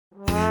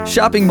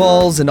Shopping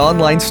malls and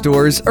online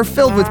stores are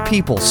filled with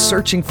people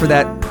searching for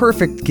that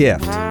perfect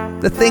gift,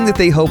 the thing that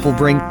they hope will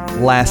bring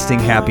lasting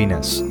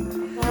happiness.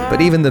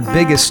 But even the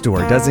biggest store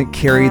doesn't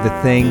carry the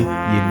thing you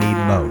need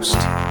most.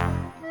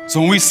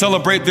 So when we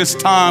celebrate this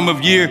time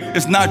of year,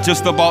 it's not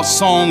just about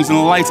songs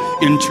and lights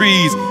and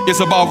trees.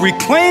 It's about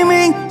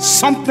reclaiming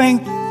something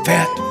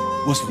that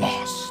was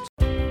lost.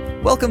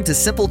 Welcome to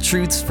Simple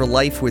Truths for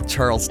Life with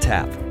Charles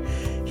Tapp.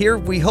 Here,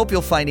 we hope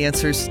you'll find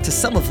answers to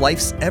some of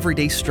life's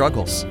everyday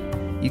struggles.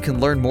 You can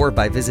learn more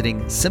by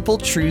visiting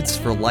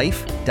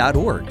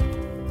simpletruthsforlife.org.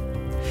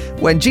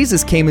 When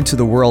Jesus came into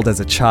the world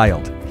as a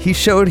child, he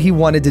showed he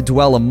wanted to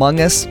dwell among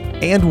us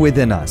and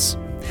within us.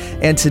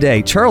 And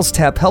today, Charles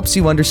Tapp helps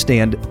you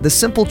understand the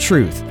simple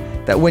truth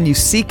that when you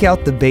seek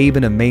out the babe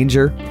in a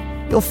manger,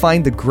 you'll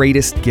find the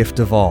greatest gift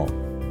of all.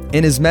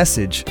 In his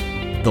message,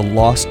 The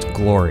Lost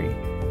Glory.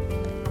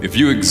 If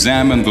you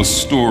examine the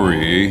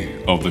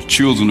story of the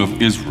children of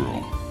Israel,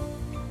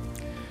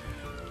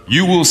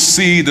 you will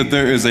see that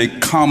there is a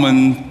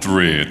common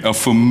thread, a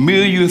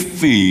familiar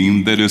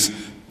theme that is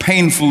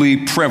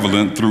painfully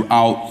prevalent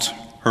throughout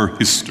her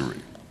history.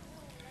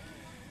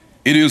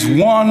 It is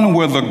one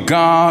where the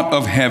God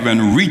of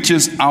heaven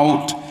reaches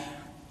out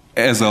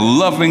as a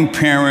loving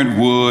parent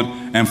would,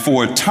 and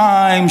for a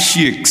time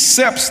she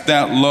accepts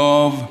that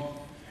love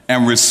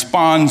and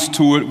responds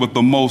to it with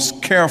the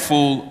most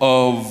careful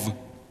of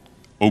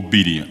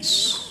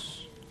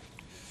obedience.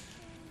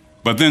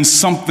 But then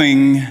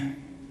something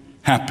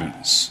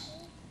happens.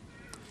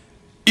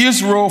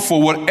 Israel,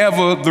 for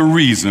whatever the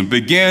reason,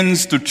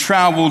 begins to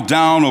travel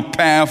down a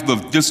path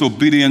of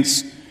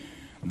disobedience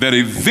that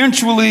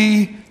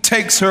eventually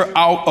takes her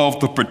out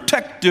of the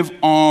protective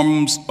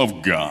arms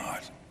of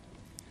God.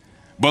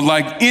 But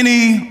like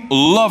any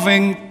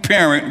loving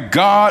parent,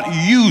 God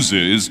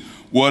uses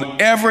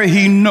whatever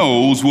he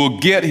knows will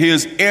get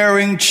his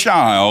erring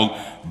child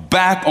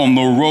back on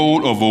the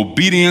road of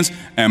obedience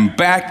and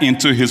back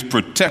into his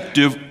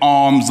protective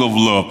arms of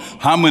love.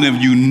 How many of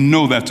you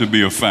know that to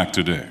be a fact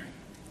today?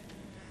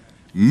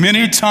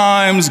 Many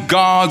times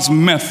God's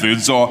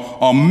methods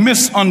are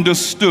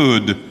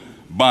misunderstood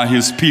by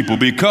his people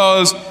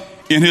because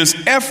in his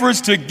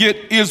efforts to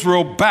get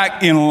Israel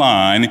back in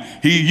line,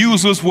 he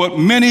uses what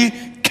many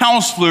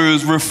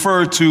counselors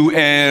refer to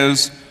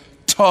as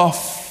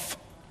tough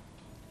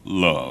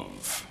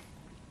love.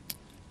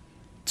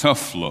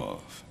 Tough love.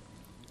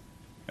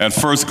 At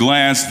first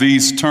glance,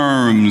 these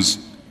terms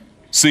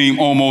seem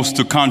almost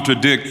to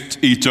contradict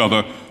each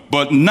other,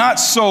 but not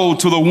so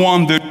to the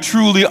one that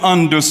truly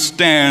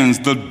understands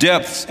the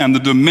depths and the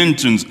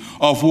dimensions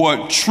of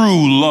what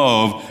true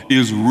love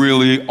is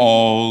really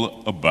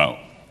all about.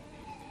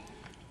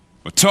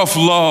 But tough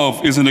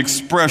love is an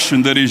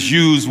expression that is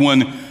used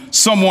when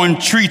someone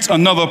treats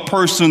another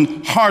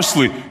person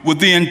harshly with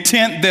the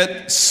intent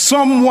that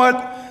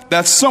somewhat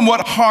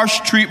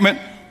harsh treatment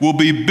will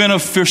be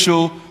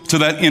beneficial to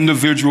that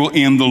individual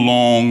in the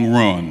long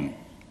run.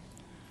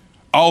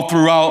 All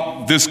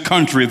throughout this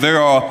country,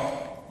 there are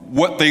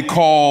what they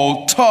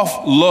call tough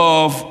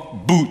love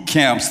boot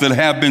camps that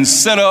have been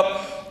set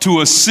up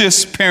to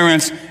assist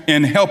parents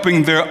in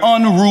helping their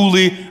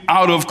unruly,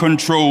 out of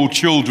control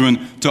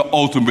children to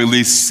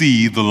ultimately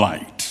see the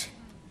light.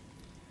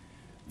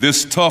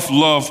 This tough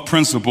love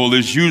principle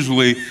is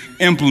usually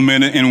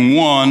implemented in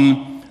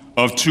one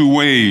of two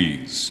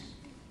ways.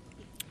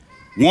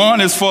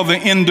 One is for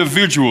the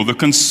individual, the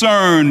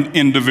concerned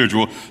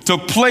individual, to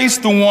place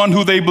the one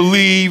who they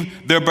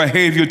believe their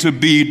behavior to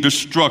be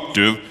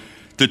destructive,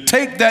 to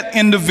take that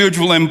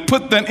individual and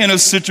put them in a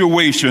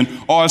situation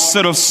or a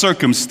set of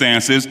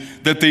circumstances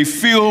that they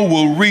feel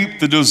will reap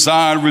the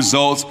desired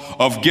results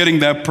of getting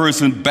that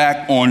person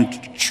back on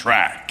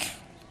track.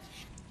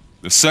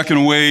 The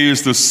second way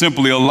is to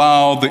simply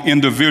allow the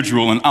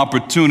individual an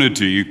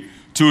opportunity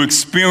to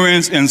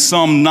experience in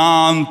some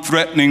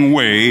non-threatening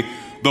way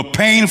the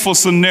painful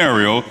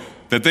scenario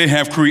that they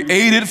have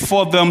created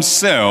for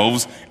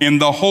themselves in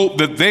the hope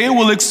that they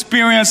will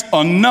experience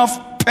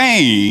enough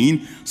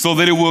pain so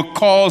that it will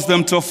cause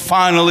them to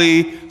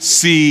finally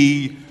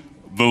see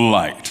the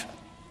light.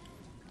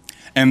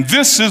 And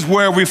this is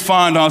where we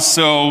find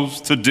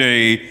ourselves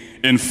today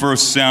in 1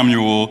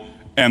 Samuel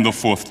and the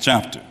 4th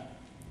chapter.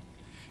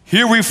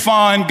 Here we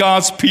find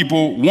God's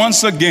people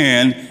once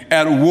again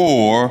at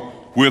war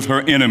with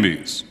her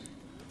enemies.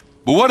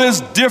 But what is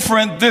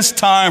different this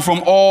time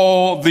from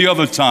all the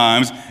other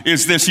times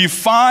is that she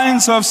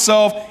finds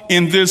herself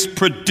in this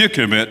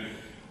predicament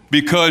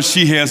because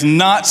she has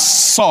not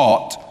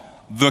sought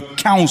the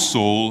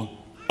counsel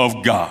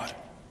of God.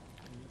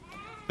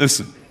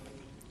 Listen,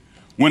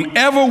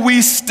 whenever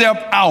we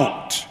step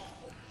out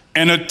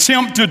and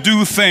attempt to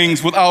do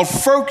things without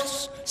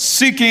first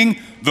seeking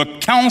the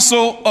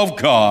counsel of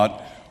God,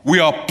 we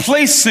are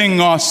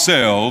placing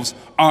ourselves,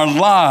 our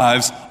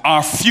lives,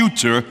 our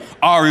future,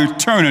 our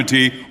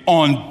eternity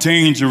on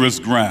dangerous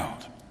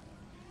ground.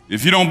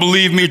 If you don't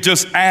believe me,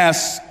 just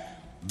ask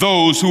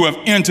those who have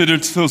entered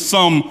into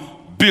some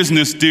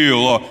business deal,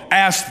 or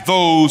ask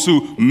those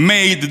who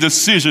made the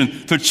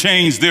decision to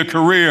change their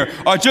career,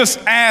 or just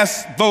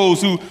ask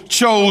those who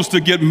chose to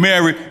get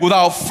married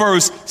without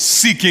first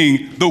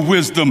seeking the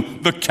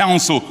wisdom, the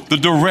counsel, the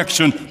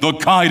direction, the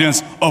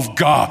guidance of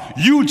God.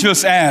 You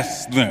just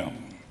ask them.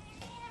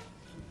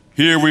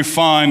 Here we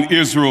find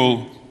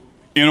Israel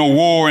in a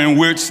war in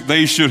which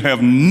they should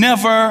have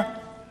never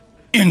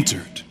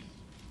entered.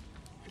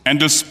 And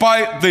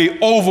despite the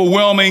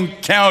overwhelming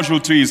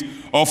casualties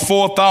of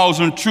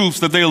 4,000 troops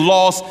that they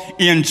lost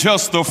in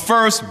just the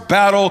first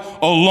battle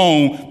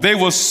alone, they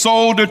were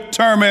so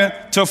determined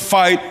to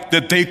fight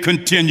that they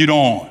continued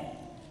on.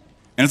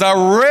 And as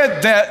I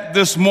read that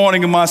this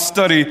morning in my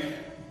study,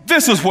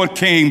 this is what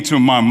came to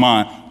my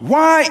mind.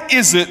 Why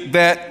is it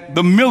that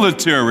the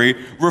military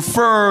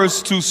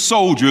refers to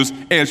soldiers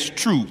as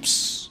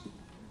troops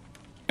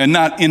and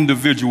not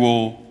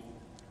individual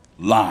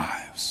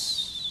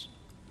lives?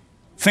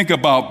 Think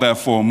about that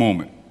for a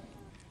moment.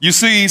 You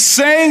see,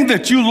 saying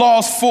that you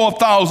lost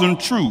 4,000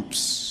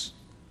 troops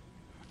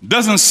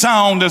doesn't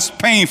sound as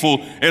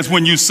painful as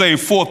when you say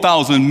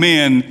 4,000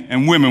 men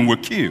and women were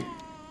killed.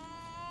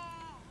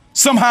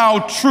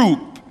 Somehow,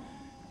 troop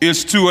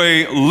is to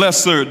a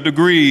lesser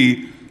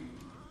degree,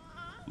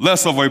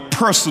 less of a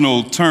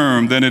personal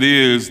term than it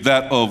is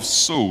that of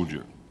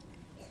soldier.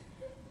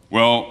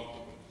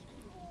 Well,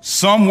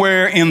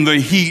 somewhere in the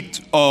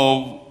heat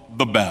of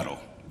the battle,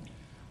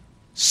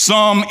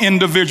 some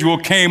individual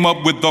came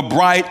up with the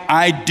bright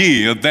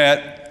idea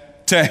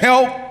that to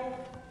help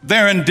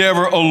their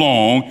endeavor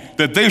along,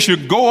 that they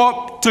should go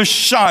up to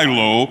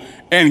Shiloh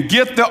and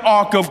get the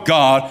ark of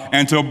God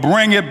and to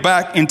bring it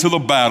back into the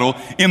battle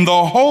in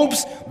the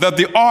hopes that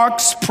the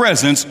ark's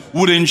presence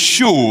would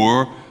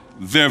ensure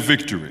their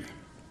victory.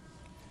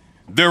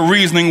 Their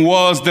reasoning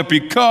was that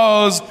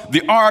because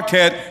the ark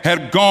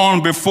had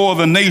gone before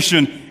the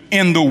nation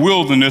in the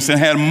wilderness and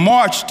had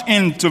marched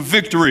into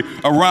victory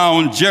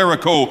around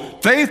Jericho,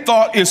 they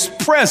thought its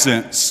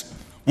presence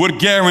would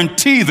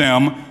guarantee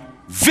them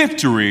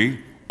victory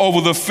over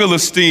the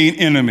Philistine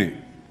enemy.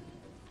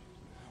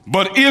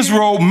 But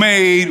Israel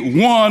made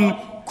one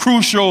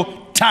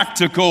crucial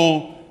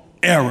tactical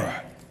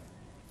error.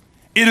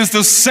 It is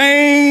the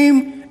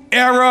same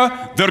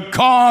error that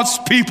God's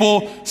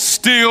people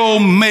still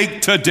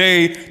make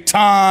today,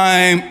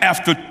 time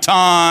after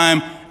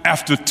time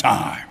after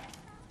time.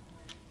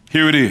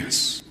 Here it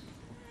is.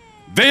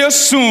 They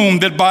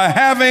assumed that by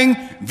having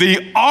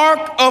the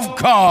ark of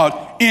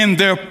God in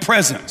their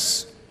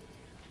presence,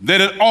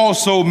 that it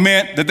also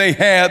meant that they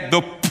had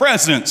the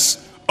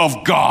presence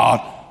of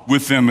God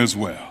with them as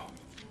well.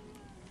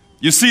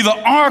 You see, the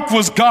ark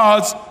was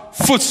God's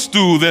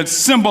footstool that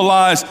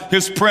symbolized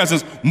his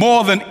presence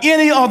more than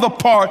any other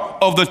part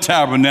of the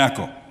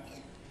tabernacle.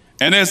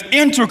 And as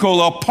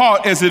integral a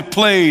part as it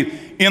played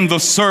in the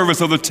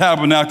service of the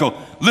tabernacle,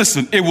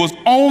 listen, it was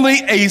only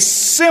a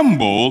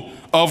symbol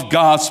of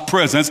God's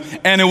presence,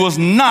 and it was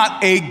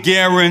not a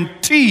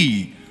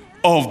guarantee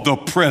of the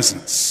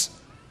presence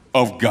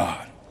of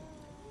God.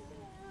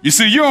 You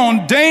see, you're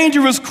on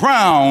dangerous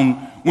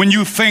ground when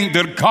you think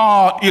that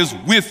God is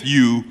with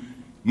you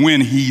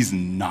when he's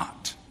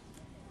not.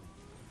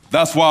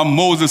 That's why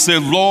Moses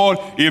said, Lord,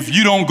 if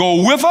you don't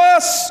go with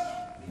us,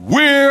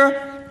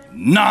 we're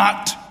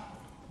not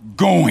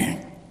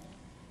going.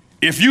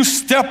 If you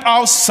step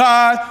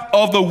outside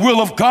of the will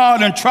of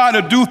God and try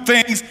to do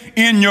things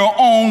in your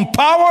own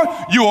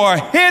power, you are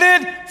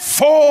headed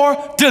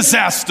for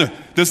disaster.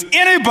 Does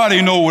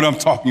anybody know what I'm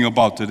talking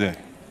about today?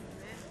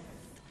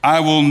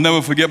 I will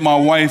never forget my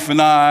wife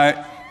and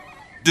I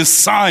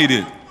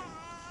decided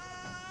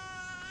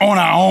on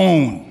our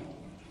own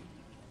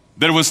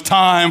that it was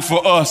time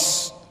for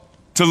us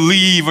to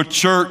leave a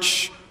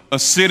church, a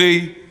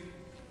city,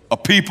 a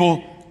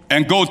people,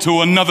 and go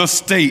to another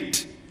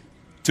state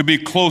to be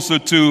closer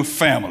to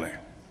family.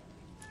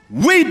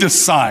 We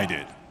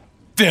decided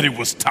that it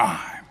was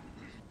time.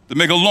 To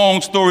make a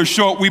long story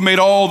short, we made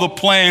all the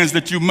plans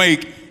that you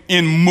make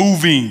in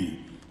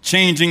moving,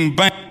 changing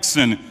banks,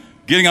 and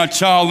getting our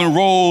child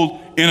enrolled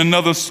in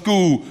another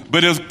school.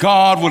 But as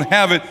God would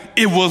have it,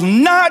 it was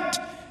not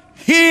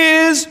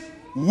his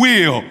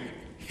will.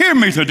 Hear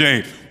me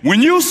today.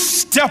 When you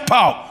step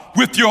out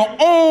with your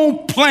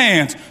own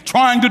plans,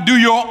 trying to do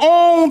your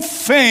own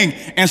thing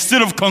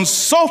instead of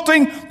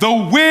consulting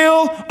the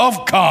will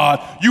of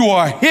God, you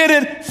are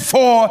headed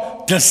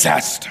for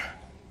disaster.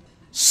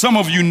 Some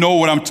of you know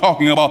what I'm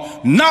talking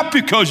about, not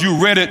because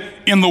you read it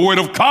in the Word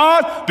of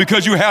God,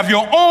 because you have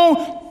your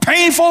own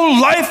painful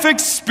life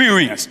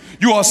experience.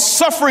 You are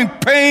suffering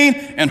pain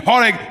and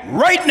heartache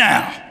right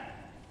now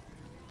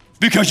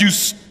because you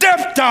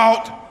stepped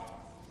out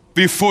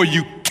before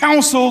you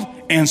counseled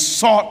and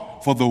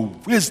sought for the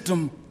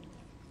wisdom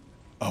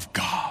of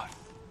God.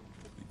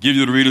 Give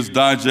you the Reader's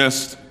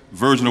Digest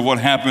version of what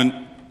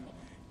happened.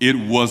 It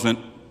wasn't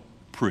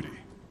pretty.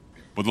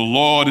 But the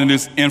Lord, in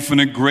his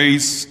infinite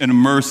grace and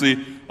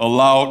mercy,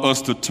 allowed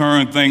us to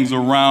turn things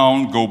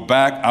around, go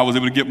back. I was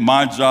able to get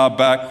my job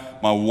back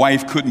My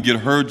wife couldn't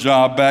get her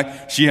job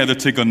back. She had to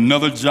take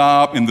another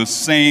job in the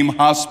same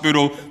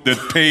hospital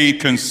that paid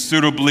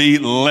considerably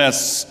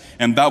less.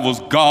 And that was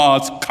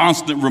God's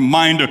constant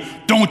reminder,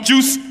 don't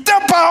you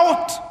step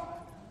out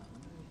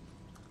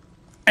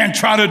and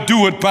try to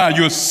do it by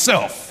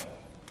yourself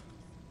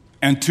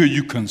until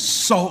you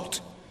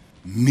consult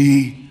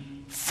me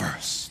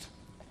first.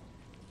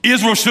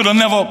 Israel should have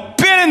never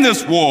been in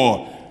this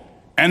war.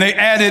 And they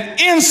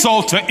added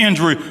insult to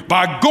injury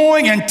by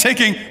going and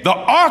taking the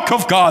ark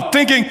of God,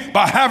 thinking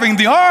by having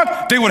the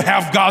ark, they would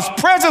have God's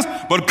presence.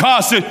 But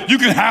God said, you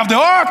can have the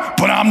ark,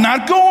 but I'm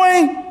not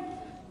going.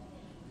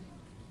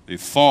 They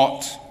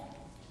thought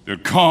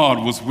that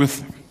God was with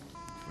them.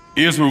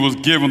 Israel was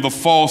given the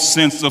false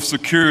sense of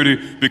security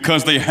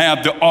because they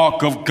had the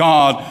ark of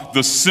God,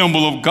 the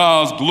symbol of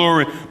God's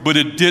glory, but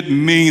it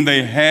didn't mean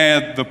they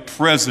had the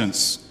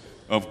presence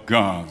of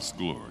God's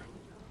glory.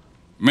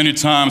 Many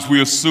times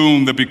we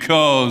assume that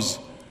because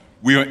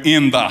we are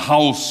in the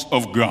house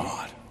of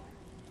God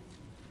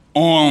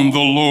on the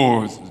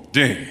Lord's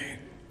day,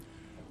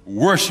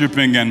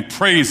 worshiping and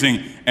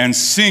praising and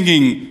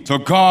singing to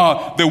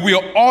God, that we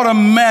are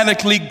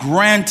automatically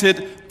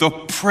granted the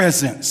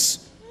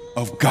presence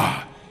of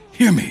God.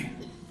 Hear me.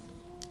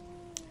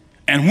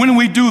 And when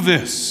we do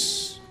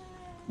this,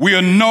 we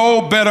are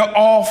no better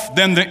off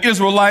than the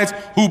Israelites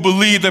who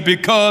believed that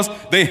because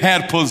they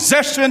had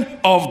possession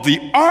of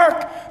the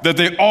ark, that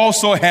they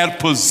also had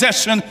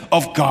possession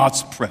of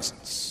God's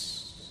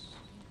presence.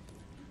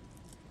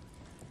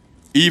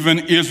 Even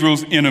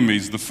Israel's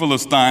enemies, the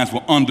Philistines,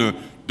 were under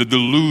the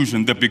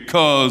delusion that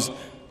because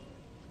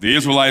the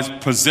Israelites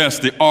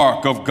possessed the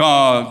ark of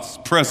God's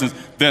presence,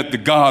 that the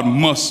God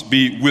must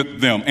be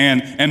with them.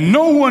 And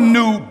no one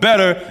knew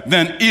better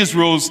than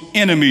Israel's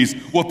enemies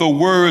what the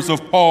words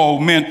of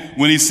Paul meant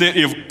when he said,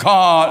 if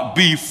God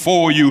be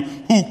for you,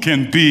 who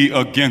can be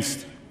against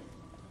you?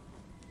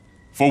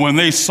 For when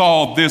they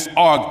saw this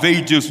ark,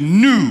 they just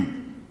knew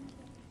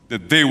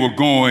that they were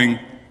going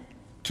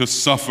to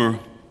suffer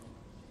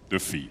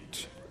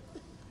defeat.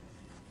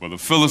 Well, the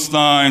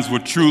Philistines were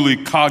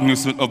truly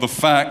cognizant of the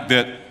fact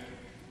that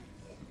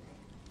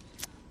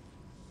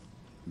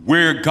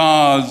where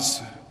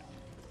God's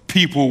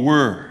people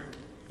were,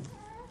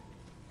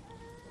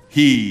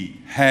 he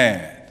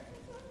had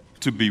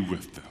to be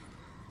with them.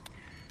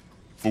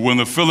 For when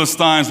the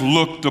Philistines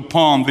looked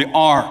upon the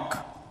ark,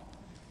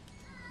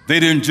 they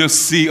didn't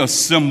just see a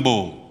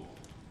symbol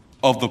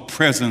of the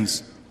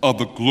presence of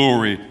the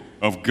glory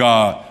of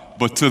God,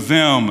 but to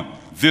them,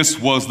 this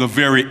was the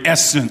very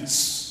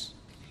essence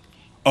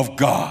of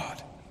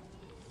God.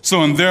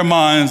 So in their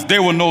minds, they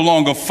were no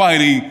longer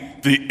fighting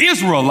the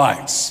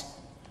Israelites,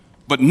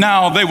 but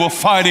now they were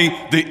fighting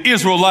the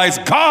Israelites'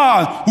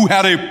 God, who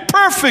had a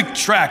perfect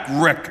track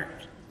record.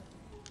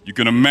 You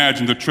can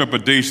imagine the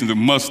trepidation that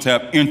must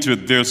have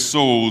entered their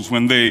souls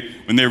when they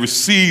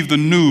received the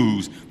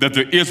news that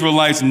the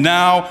Israelites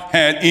now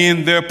had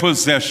in their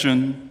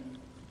possession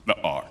the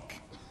ark.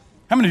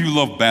 How many of you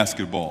love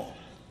basketball?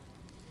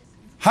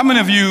 How many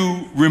of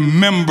you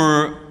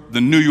remember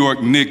the New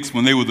York Knicks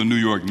when they were the New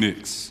York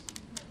Knicks?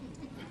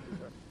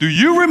 Do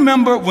you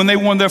remember when they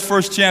won their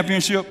first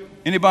championship?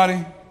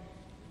 Anybody?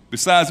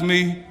 Besides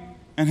me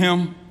and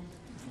him?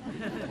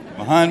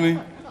 Behind me?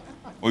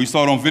 Or you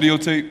saw it on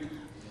videotape?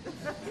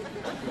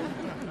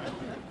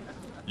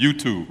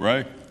 YouTube,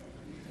 right?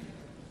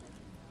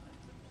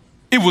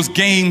 It was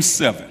Game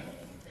 7.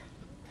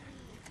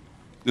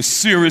 The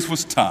series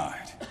was tied.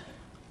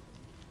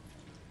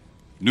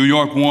 New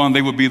York won,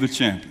 they would be the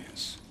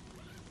champions.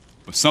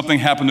 But something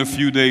happened a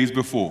few days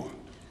before.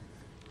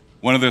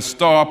 One of their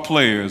star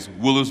players,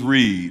 Willis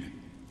Reed,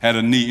 had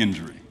a knee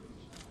injury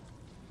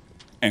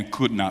and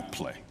could not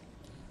play.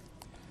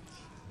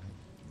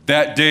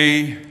 That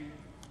day,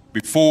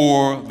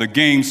 before the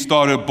game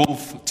started,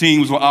 both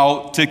teams were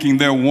out taking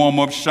their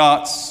warm-up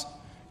shots,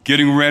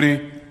 getting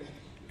ready.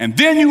 And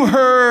then you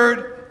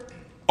heard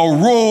a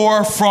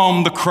roar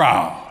from the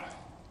crowd.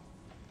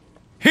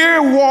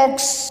 Here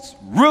walks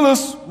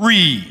Willis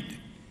Reed,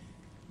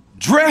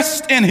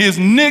 dressed in his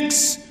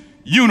Knicks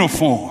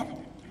uniform,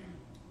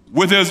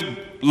 with his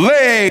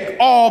leg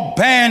all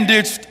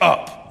bandaged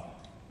up,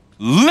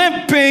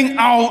 limping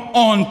out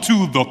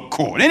onto the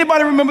court.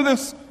 Anybody remember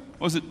this?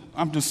 Was it,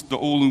 I'm just the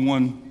only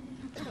one?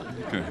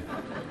 Okay.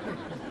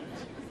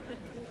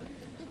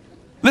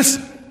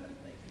 Listen,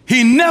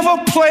 he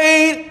never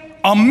played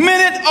a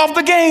minute of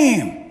the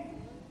game.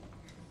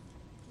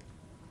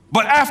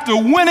 But after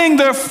winning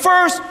their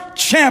first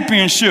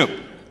championship,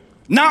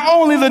 not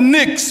only the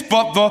Knicks,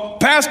 but the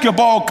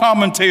basketball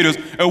commentators,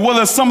 as well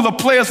as some of the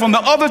players from the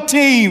other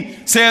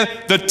team,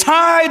 said the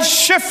tide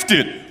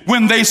shifted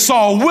when they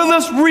saw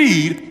Willis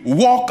Reed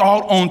walk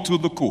out onto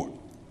the court.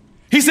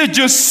 He said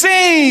just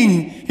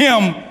seeing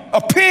him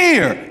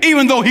appear,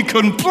 even though he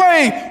couldn't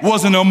play,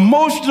 was an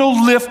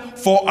emotional lift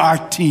for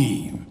our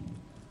team.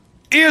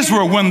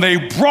 Israel, when they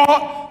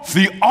brought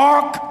the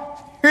ark,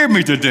 hear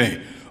me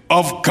today,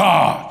 of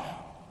God,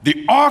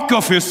 the ark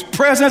of his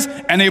presence,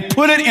 and they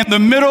put it in the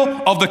middle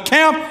of the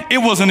camp. It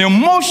was an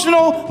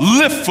emotional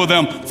lift for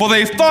them, for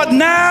they thought,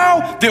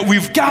 now that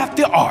we've got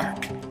the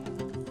ark,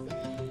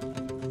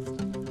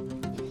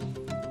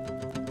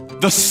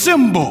 the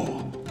symbol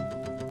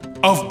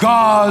of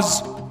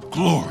God's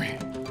glory.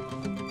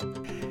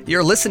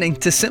 You're listening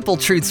to Simple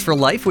Truths for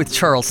Life with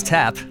Charles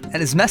Tapp and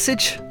his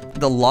message,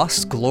 The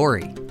Lost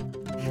Glory.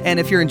 And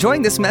if you're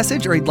enjoying this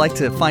message or you'd like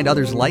to find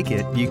others like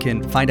it, you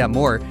can find out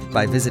more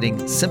by visiting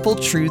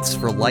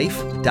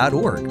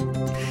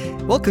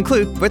simpletruthsforlife.org. We'll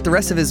conclude with the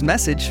rest of his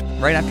message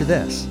right after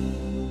this.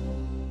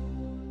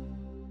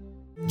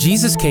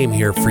 Jesus came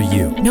here for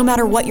you. No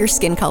matter what your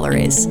skin color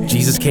is.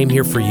 Jesus came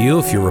here for you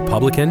if you're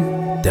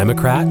Republican,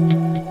 Democrat,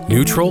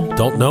 neutral,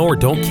 don't know or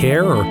don't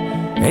care, or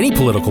any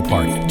political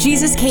party.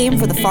 Jesus came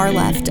for the far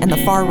left and the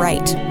far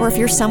right, or if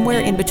you're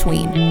somewhere in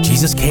between.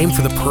 Jesus came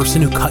for the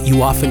person who cut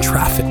you off in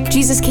traffic.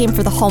 Jesus came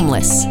for the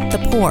homeless, the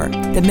poor,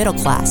 the middle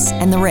class,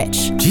 and the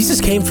rich. Jesus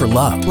came for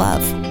love.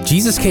 Love.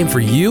 Jesus came for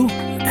you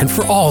and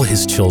for all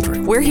his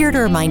children. We're here to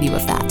remind you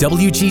of that.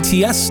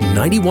 WGTS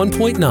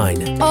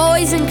 91.9.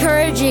 Always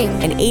encouraging.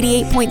 And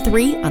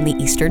 88.3 on the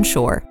Eastern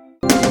Shore.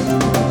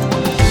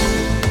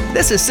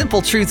 This is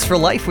Simple Truths for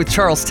Life with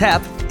Charles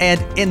Tapp, and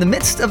in the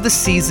midst of the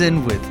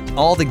season with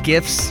all the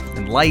gifts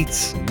and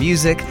lights and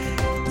music,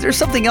 is there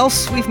something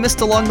else we've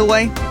missed along the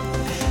way?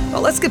 Well,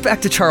 let's get back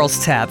to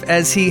Charles Tapp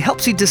as he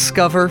helps you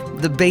discover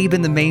the babe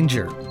in the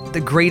manger, the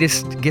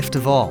greatest gift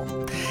of all.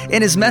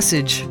 In his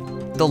message,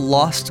 The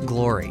Lost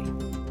Glory.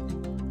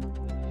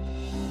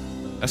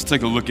 Let's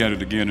take a look at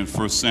it again in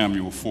 1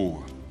 Samuel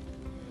 4,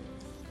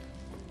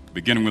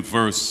 beginning with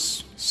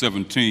verse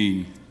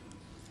 17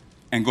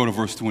 and go to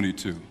verse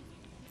 22.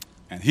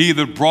 And he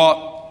that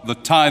brought the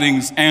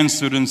tidings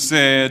answered and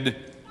said,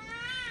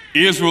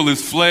 Israel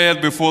is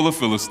fled before the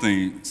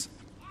Philistines.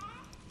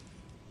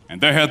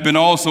 And there hath been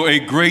also a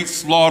great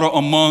slaughter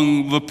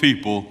among the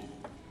people.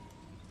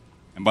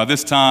 And by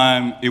this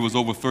time, it was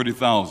over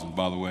 30,000,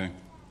 by the way.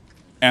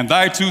 And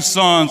thy two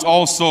sons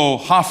also,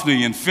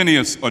 Hophni and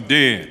Phinehas, are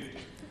dead.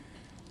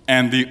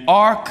 And the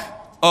ark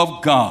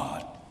of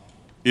God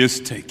is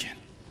taken.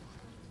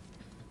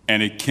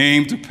 And it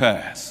came to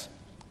pass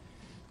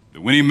that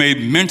when he made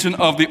mention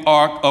of the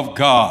ark of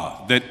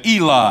God, that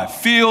Eli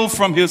fell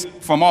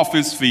from off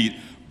his feet,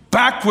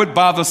 backward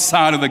by the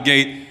side of the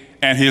gate,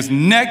 and his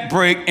neck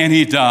brake, and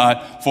he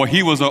died, for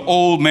he was an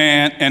old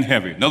man and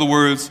heavy. In other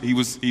words, he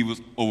was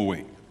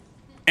overweight.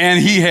 And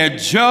he had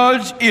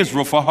judged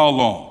Israel for how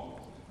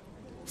long?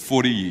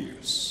 40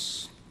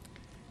 years.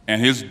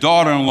 And his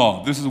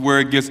daughter-in-law, this is where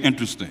it gets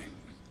interesting.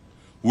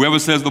 Whoever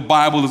says the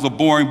Bible is a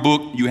boring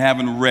book, you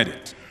haven't read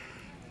it.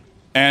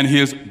 And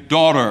his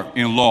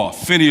daughter-in-law,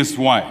 Phinehas'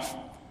 wife,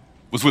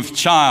 was with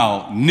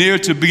child, near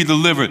to be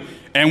delivered.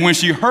 And when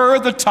she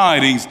heard the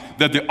tidings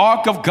that the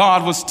ark of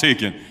God was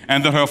taken,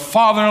 and that her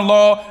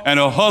father-in-law and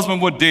her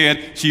husband were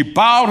dead, she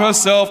bowed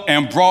herself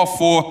and brought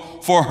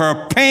forth, for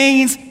her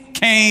pains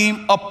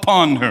came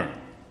upon her.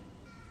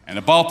 And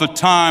about the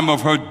time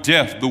of her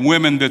death, the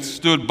women that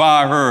stood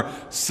by her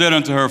said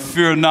unto her,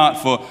 Fear not,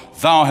 for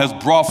thou hast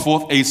brought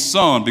forth a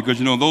son. Because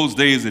in those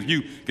days, if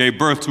you gave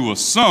birth to a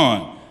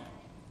son,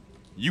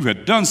 you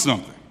had done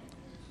something.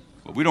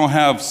 But we don't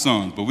have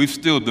sons, but we've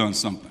still done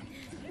something.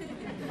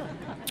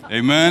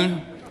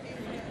 Amen?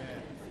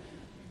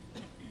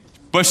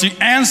 But she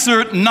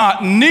answered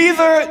not,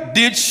 neither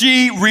did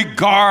she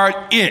regard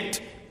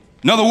it.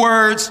 In other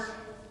words,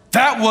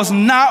 that was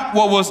not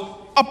what was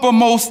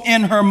uppermost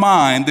in her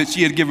mind, that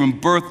she had given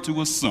birth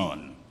to a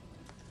son.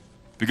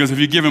 Because if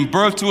you're giving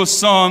birth to a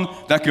son,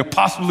 that could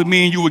possibly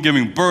mean you were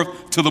giving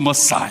birth to the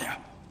Messiah.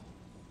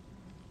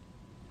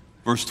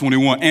 Verse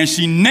 21, and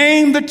she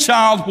named the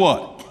child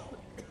what?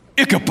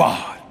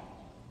 Ichabod,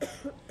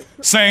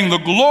 saying, the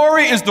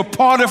glory is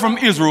departed from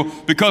Israel,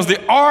 because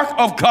the ark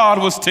of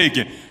God was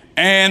taken,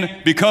 and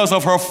because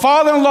of her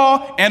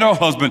father-in-law and her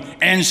husband.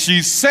 And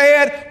she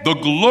said, the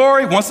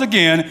glory, once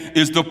again,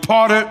 is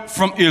departed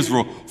from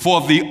Israel, for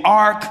the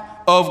ark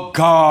of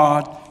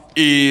God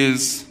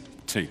is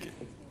taken.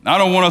 Now, I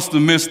don't want us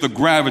to miss the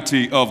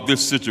gravity of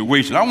this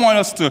situation. I want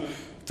us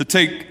to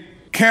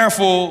take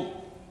careful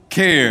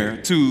care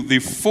to the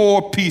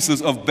 4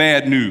 pieces of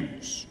bad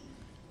news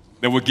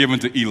that were given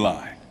to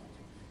Eli.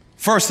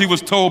 First, he was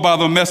told by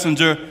the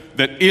messenger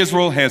that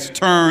Israel has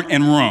turned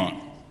and run.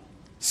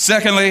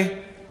 Secondly,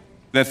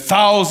 that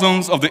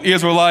thousands of the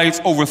Israelites,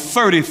 over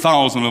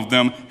 30,000 of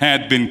them,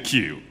 had been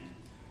killed.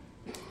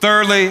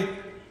 Thirdly,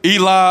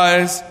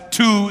 Eli's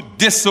 2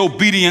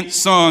 disobedient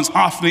sons,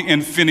 Hophni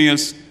and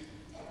Phinehas,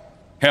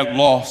 had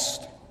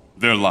lost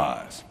their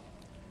lives.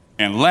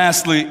 And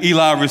lastly,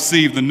 Eli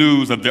received the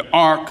news that the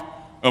ark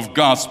of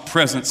God's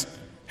presence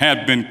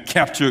had been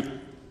captured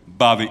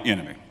by the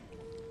enemy.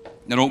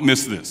 Now, don't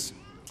miss this.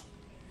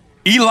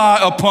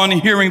 Eli, upon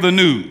hearing the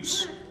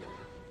news,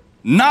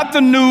 not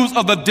the news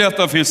of the death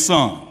of his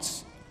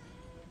sons,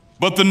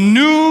 but the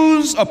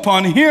news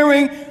upon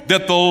hearing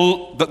that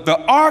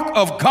the ark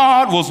of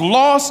God was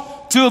lost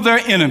to their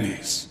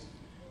enemies,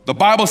 the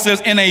Bible says,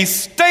 in a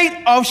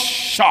state of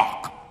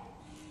shock,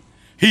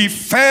 he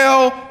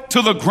fell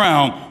to the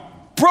ground,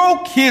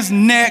 broke his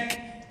neck,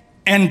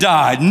 and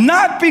died.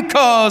 Not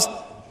because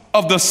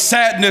of the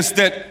sadness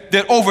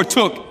that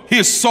overtook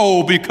his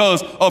soul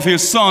because of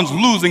his sons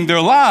losing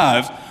their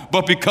lives,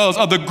 but because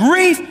of the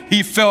grief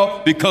he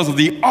felt because of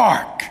the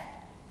ark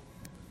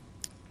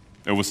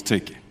that was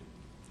taken.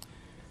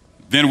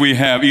 Then we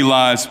have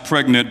Eli's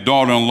pregnant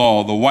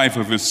daughter-in-law, the wife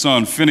of his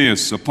son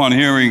Phinehas. Upon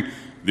hearing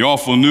the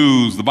awful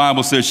news, the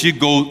Bible says she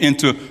goes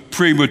into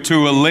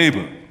premature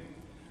labor.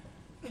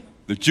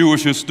 The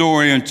Jewish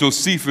historian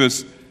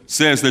Josephus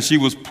says that she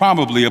was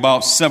probably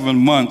about 7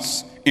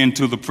 months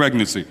into the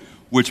pregnancy,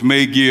 which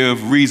may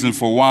give reason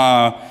for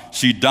why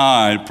she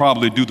died,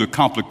 probably due to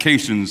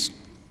complications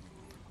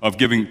of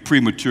giving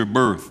premature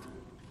birth.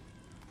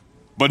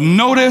 But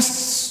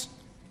notice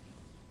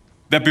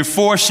that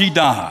before she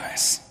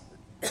dies,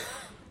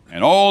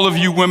 and all of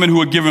you women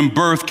who are giving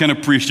birth can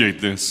appreciate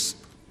this,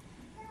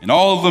 and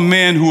all of the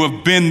men who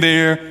have been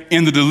there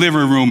in the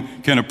delivery room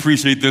can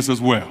appreciate this as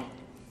well.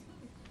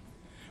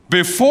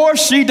 Before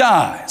she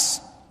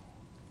dies,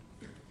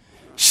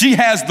 she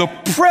has the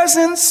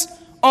presence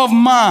of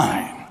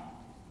mind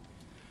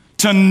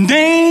to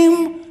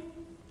name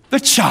the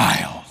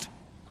child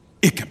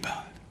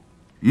Ichabod,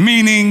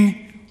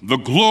 meaning the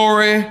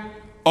glory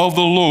of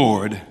the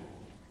Lord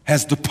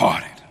has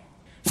departed.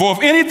 For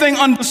if anything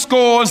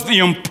underscores the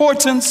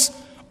importance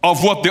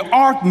of what the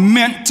ark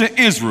meant to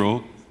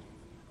Israel,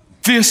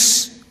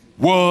 this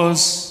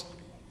was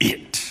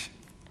it.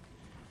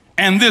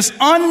 And this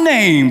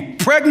unnamed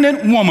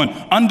pregnant woman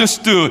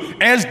understood,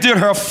 as did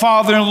her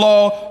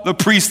father-in-law, the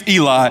priest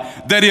Eli,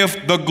 that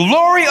if the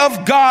glory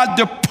of God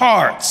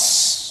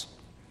departs,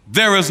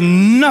 there is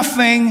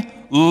nothing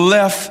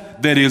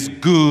left that is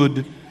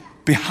good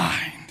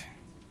behind.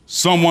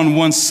 Someone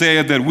once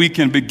said that we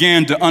can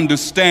begin to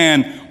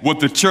understand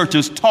what the church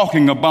is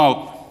talking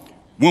about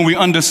when we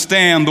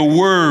understand the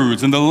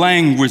words and the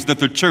language that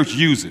the church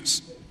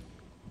uses.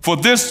 For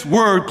this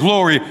word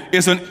glory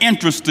is an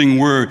interesting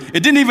word.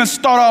 It didn't even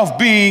start off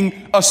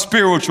being a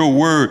spiritual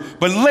word,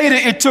 but later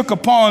it took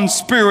upon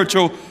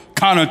spiritual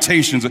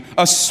connotations,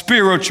 a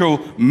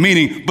spiritual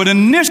meaning. But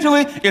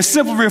initially it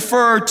simply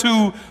referred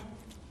to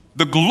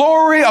the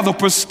glory of the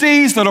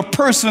prestige that a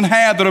person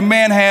had, that a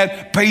man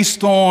had,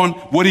 based on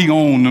what he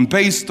owned and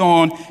based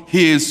on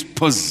his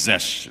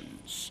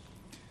possessions.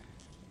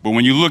 But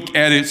when you look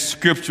at it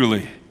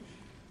scripturally,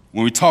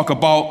 when we talk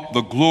about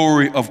the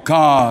glory of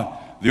God,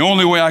 the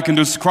only way I can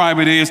describe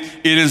it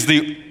is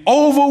the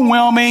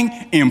overwhelming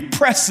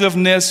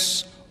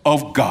impressiveness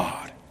of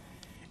God.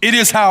 It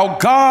is how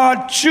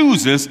God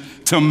chooses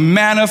to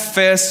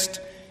manifest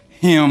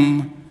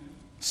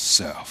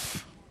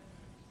himself.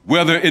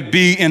 Whether it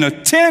be in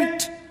a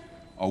tent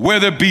or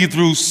whether it be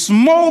through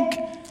smoke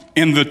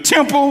in the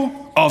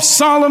temple of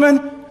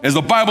Solomon, as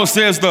the Bible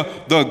says,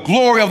 the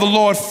glory of the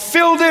Lord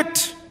filled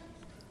it.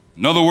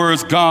 In other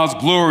words, God's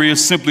glory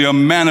is simply a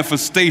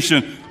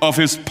manifestation of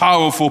his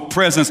powerful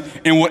presence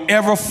in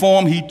whatever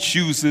form he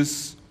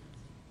chooses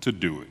to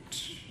do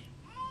it.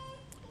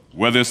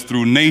 Whether it's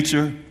through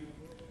nature,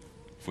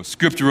 for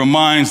scripture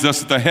reminds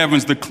us that the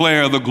heavens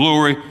declare the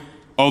glory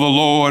of the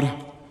Lord,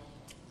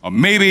 or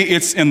maybe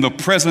it's in the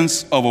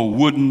presence of a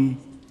wooden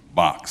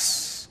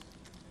box.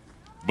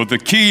 But the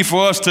key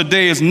for us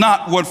today is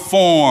not what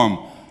form,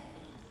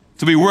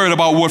 to be worried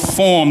about what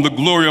form the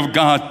glory of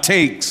God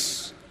takes.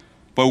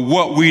 But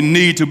what we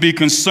need to be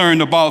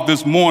concerned about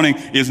this morning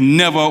is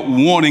never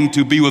wanting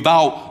to be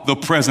without the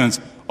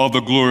presence of the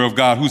glory of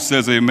God. Who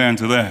says amen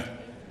to that?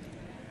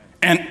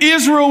 And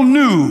Israel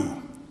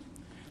knew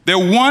that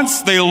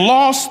once they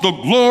lost the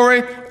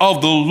glory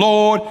of the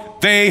Lord,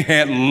 they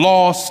had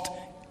lost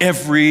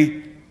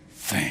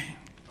everything.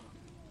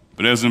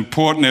 But as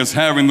important as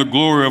having the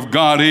glory of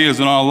God is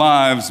in our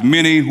lives,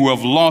 many who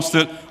have lost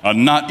it are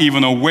not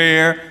even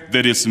aware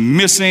that it's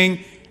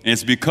missing.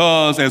 It's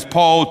because, as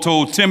Paul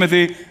told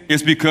Timothy,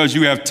 it's because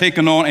you have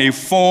taken on a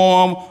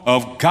form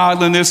of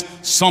godliness,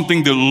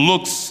 something that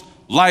looks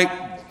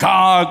like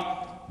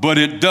God, but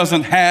it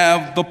doesn't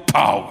have the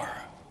power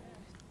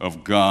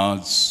of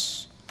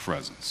God's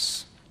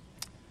presence.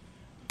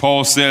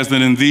 Paul says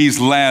that in these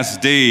last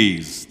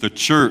days, the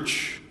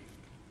church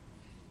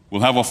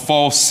will have a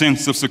false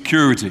sense of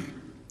security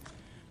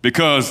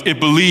because it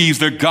believes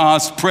that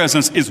God's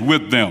presence is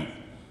with them.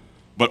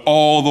 But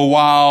all the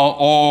while,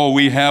 all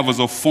we have is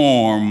a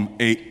form,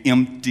 an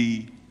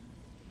empty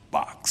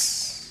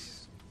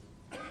box.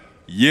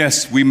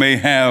 Yes, we may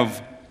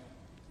have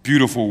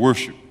beautiful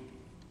worship,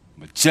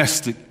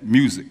 majestic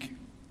music,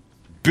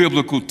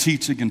 biblical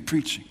teaching and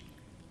preaching.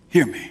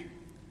 Hear me.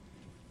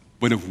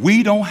 But if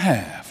we don't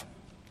have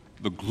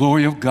the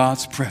glory of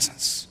God's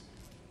presence,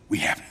 we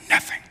have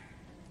nothing.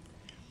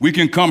 We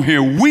can come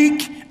here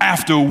week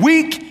after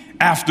week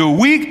after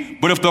week,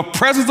 but if the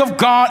presence of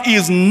God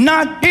is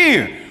not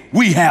here,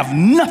 we have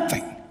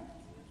nothing.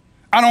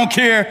 I don't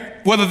care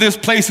whether this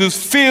place is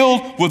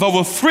filled with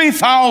over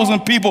 3,000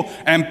 people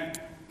and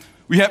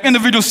we have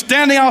individuals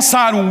standing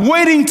outside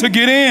waiting to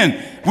get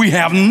in. We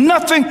have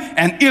nothing,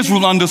 and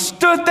Israel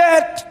understood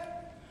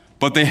that.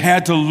 but they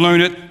had to learn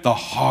it the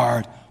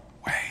hard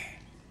way.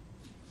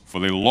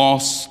 For they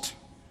lost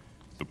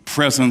the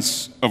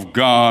presence of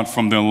God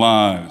from their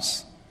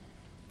lives.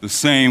 The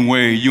same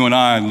way you and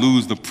I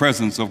lose the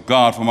presence of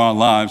God from our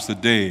lives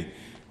today,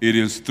 it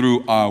is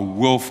through our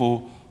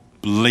willful,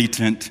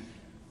 blatant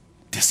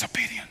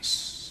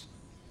disobedience.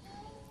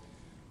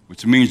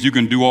 Which means you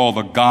can do all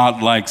the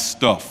God-like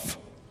stuff.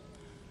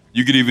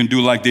 You could even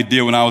do like they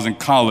did when I was in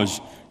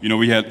college. You know,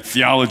 we had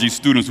theology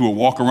students who would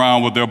walk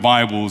around with their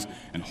Bibles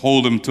and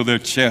hold them to their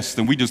chest,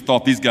 and we just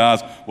thought these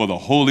guys were the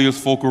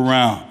holiest folk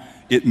around.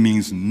 It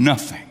means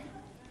nothing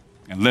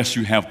unless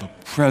you have the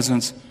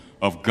presence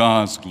of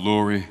God's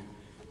glory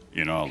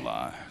in our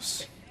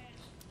lives.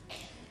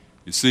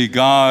 You see,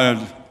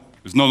 God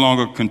is no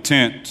longer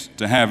content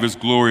to have his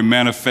glory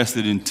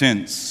manifested in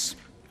tents,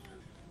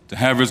 to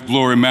have his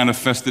glory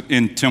manifested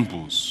in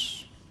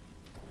temples.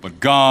 But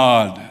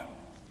God,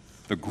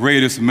 the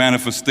greatest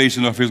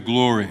manifestation of his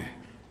glory,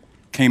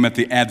 came at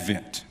the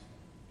Advent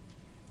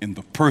in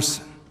the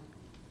person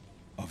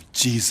of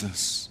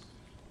Jesus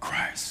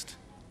Christ.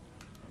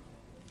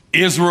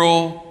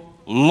 Israel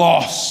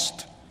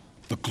lost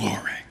the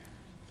glory.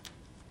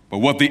 But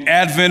what the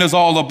Advent is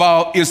all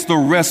about is the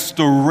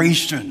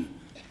restoration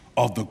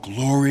of the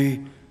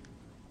glory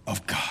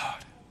of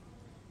God.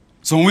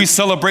 So when we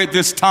celebrate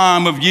this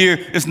time of year,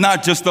 it's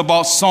not just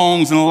about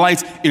songs and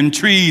lights and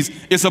trees.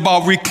 It's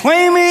about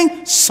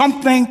reclaiming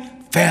something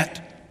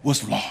that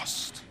was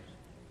lost.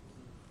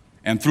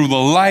 And through the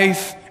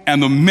life and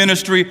the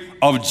ministry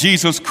of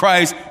Jesus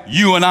Christ,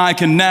 you and I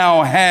can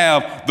now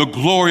have the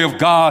glory of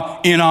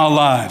God in our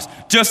lives.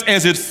 Just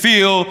as it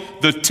filled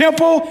the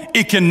temple,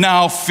 it can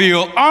now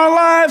fill our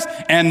lives,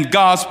 and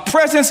God's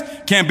presence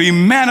can be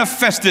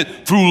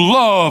manifested through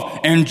love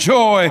and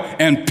joy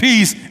and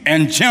peace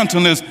and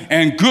gentleness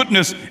and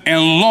goodness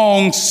and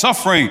long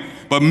suffering.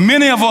 But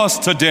many of us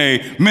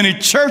today, many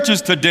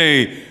churches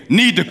today,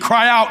 need to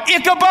cry out,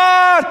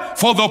 Ichabod,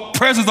 for the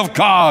presence of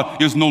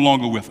God is no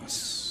longer with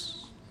us.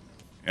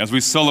 As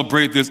we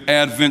celebrate this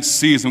Advent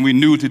season, we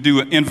need to do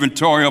an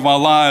inventory of our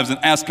lives and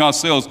ask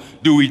ourselves,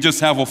 do we just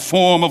have a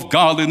form of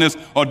godliness,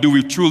 or do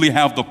we truly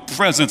have the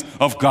presence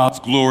of God's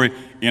glory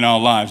in our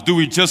lives? Do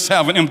we just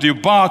have an empty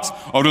box,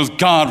 or does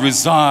God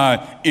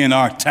reside in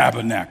our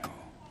tabernacle?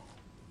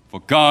 For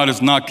God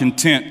is not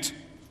content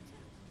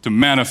to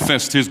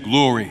manifest his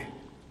glory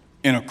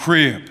in a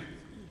crib,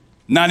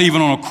 not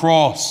even on a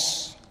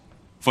cross.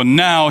 For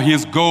now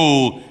his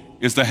goal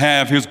is to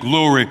have his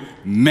glory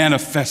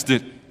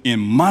manifested in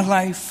my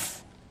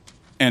life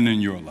and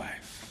in your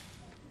life.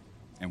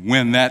 And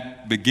when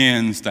that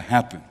begins to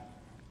happen,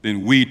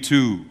 then we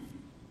too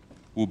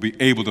will be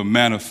able to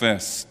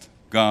manifest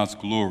God's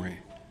glory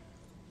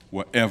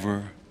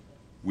wherever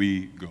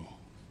we go.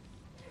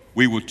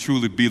 We will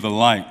truly be the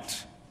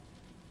light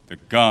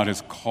that God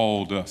has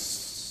called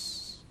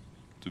us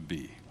to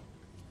be.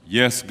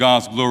 Yes,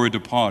 God's glory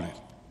departed.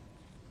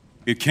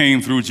 It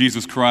came through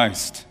Jesus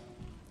Christ.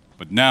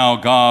 But now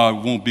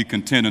God won't be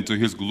content until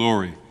his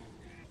glory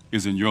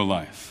is in your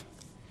life,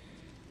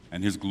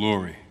 and his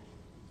glory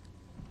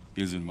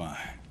is in mine.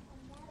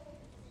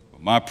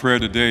 But my prayer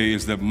today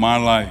is that my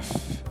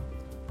life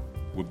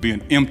will be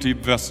an empty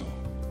vessel,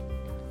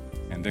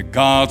 and that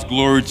God's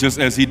glory, just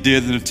as he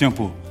did in the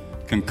temple,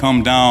 can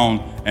come down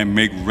and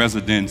make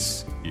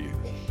residence here.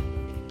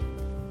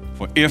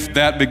 For if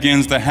that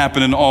begins to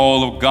happen in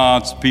all of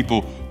God's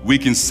people, we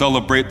can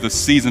celebrate the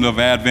season of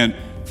Advent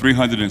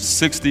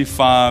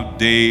 365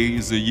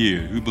 days a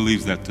year. Who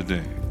believes that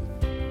today?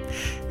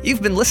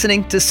 You've been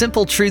listening to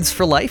Simple Truths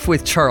for Life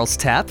with Charles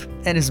Tapp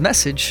and his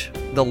message,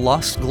 The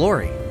Lost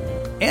Glory.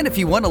 And if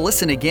you want to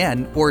listen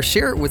again or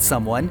share it with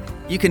someone,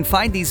 you can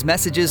find these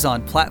messages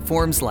on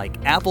platforms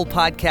like Apple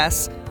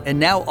Podcasts and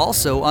now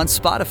also on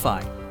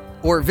Spotify.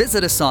 Or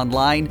visit us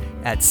online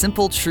at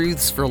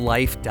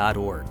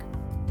simpletruthsforlife.org.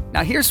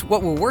 Now here's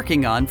what we're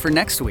working on for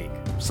next week.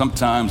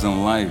 Sometimes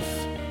in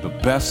life, the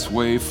best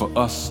way for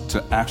us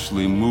to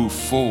actually move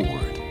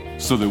forward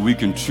so that we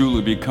can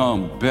truly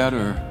become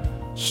better,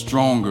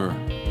 stronger,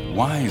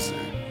 wiser,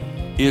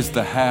 is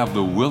to have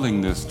the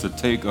willingness to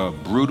take a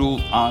brutal,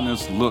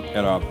 honest look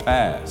at our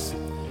past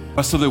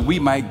so that we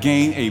might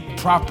gain a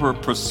proper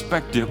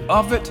perspective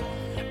of it,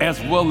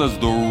 as well as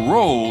the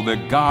role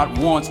that God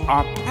wants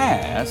our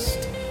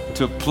past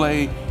to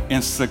play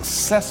in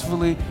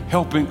successfully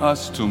helping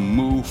us to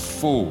move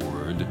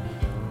forward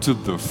to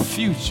the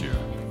future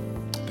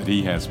that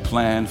he has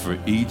planned for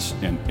each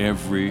and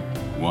every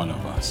one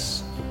of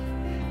us.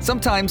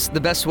 Sometimes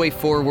the best way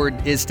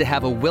forward is to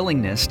have a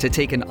willingness to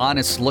take an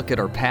honest look at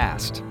our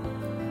past.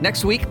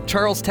 Next week,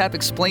 Charles Tapp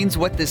explains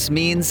what this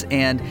means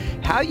and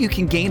how you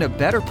can gain a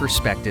better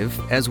perspective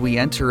as we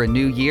enter a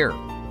new year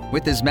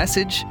with his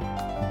message,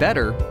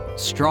 Better,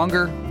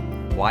 Stronger,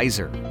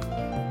 Wiser.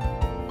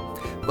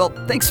 Well,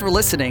 thanks for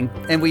listening,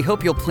 and we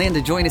hope you'll plan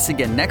to join us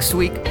again next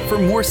week for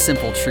more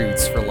Simple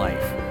Truths for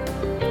Life.